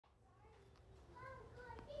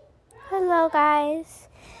Hello guys.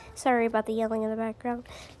 Sorry about the yelling in the background,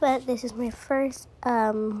 but this is my first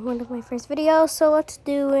one of my first videos, so let's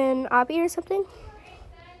do an obby or something.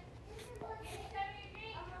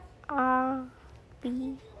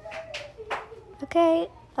 Obby. Okay,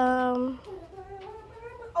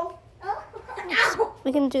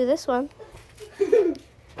 we can do this one.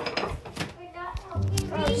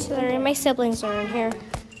 Sorry, my siblings are in here.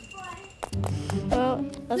 Well,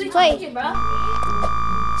 let's play.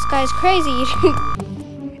 This guy's crazy.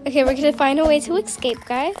 Okay, we're gonna find a way to escape,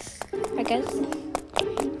 guys. I guess.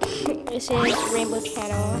 This is Rainbow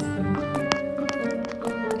Channel.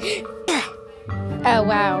 Oh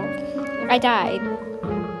wow, I died.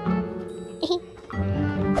 Okay,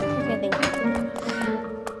 thank you.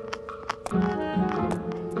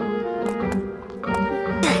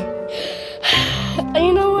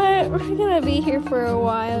 You know what? We're gonna be here for a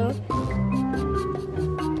while.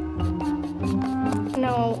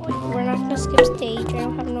 No, we're not gonna skip stage. I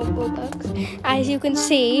don't have no Robux. As you can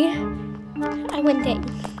see, one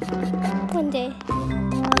day,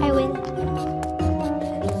 I will.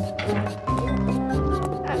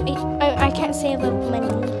 I can't save up money.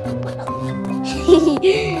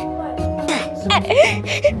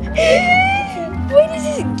 Wait, is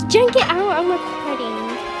this? Junk it out. I'm recording.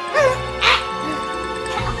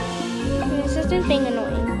 My sister's being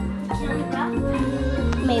annoying.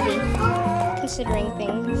 Maybe. Considering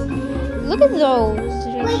things. Look at those.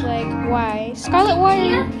 Just like, why? Scarlet Water. Do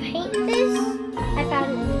you paint this? I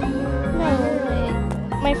found it. No,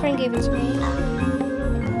 my friend gave it to me.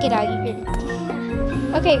 Get out of here.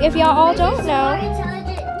 Okay, if y'all all don't know,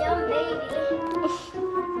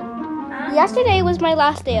 yesterday was my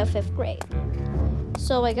last day of 5th grade.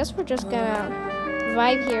 So I guess we're just gonna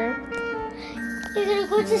vibe here. You're gonna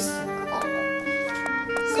go to school.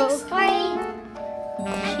 6th grade.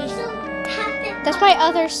 That's my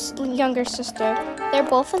other younger sister. They're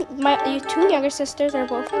both my two younger sisters are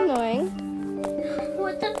both annoying.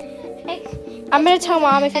 What the heck? I'm gonna tell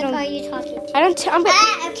mom if you don't. Are you talking to? I don't.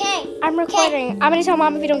 Okay. I'm recording. Okay. I'm gonna tell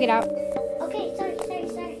mom if you don't get out. Okay. Sorry.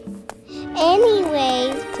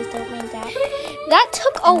 Anyways, please don't mind that. That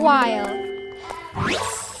took a while.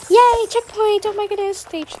 Yay! Checkpoint! Oh my goodness!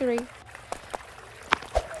 Stage 3.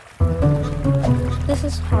 This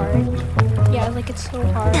is hard. Yeah, like it's so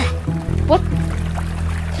hard. What?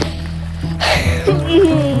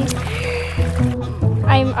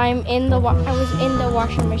 I'm in the I was in the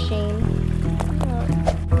washing machine.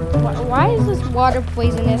 Why is this water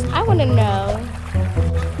poisonous? I want to know.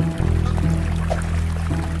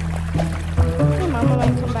 My mama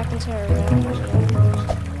might come back into her room.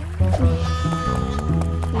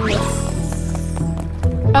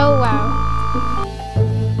 Oh wow.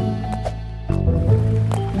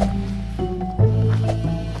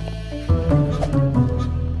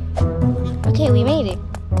 Okay, we made it.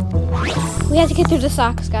 We have to get through the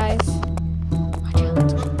socks, guys.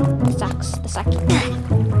 Watch out. The socks.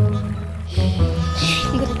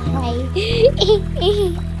 I'm gonna cry.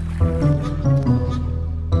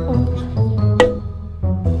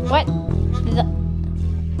 What?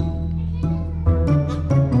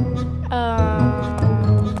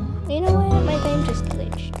 You know what? My game just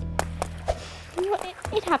glitched. You know what?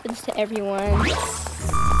 It happens to everyone.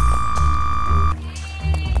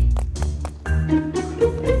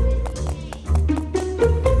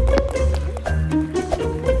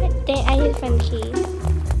 I need to find the key.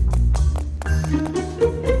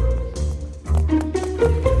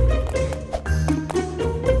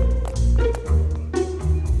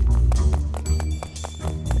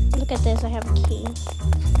 Look at this, I have a key.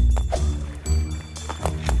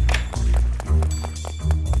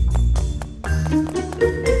 I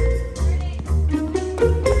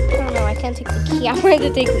don't know, I can't take the key. I wanted to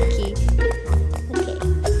take the key. Okay.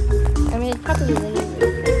 I mean, it's probably the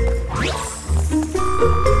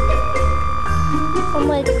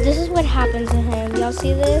this is what happened to him. Y'all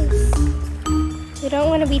see this? We don't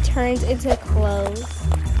want to be turned into clothes.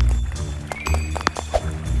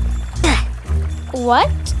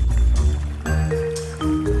 What?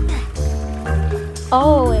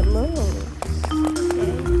 Oh, it moves.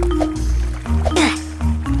 Okay.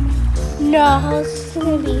 No, this is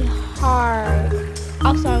gonna be hard.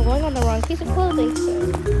 Also, I'm going on the wrong piece of clothing, so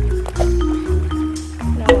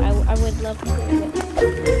no, I would love to do it.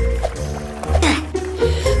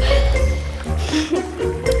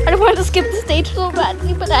 I don't want to skip the stage so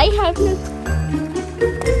badly, but I have to.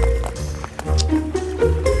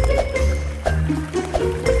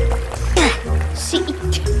 See.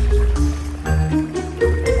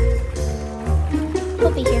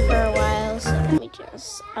 We'll be here for a while, so let me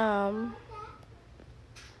just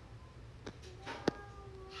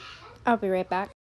I'll be right back.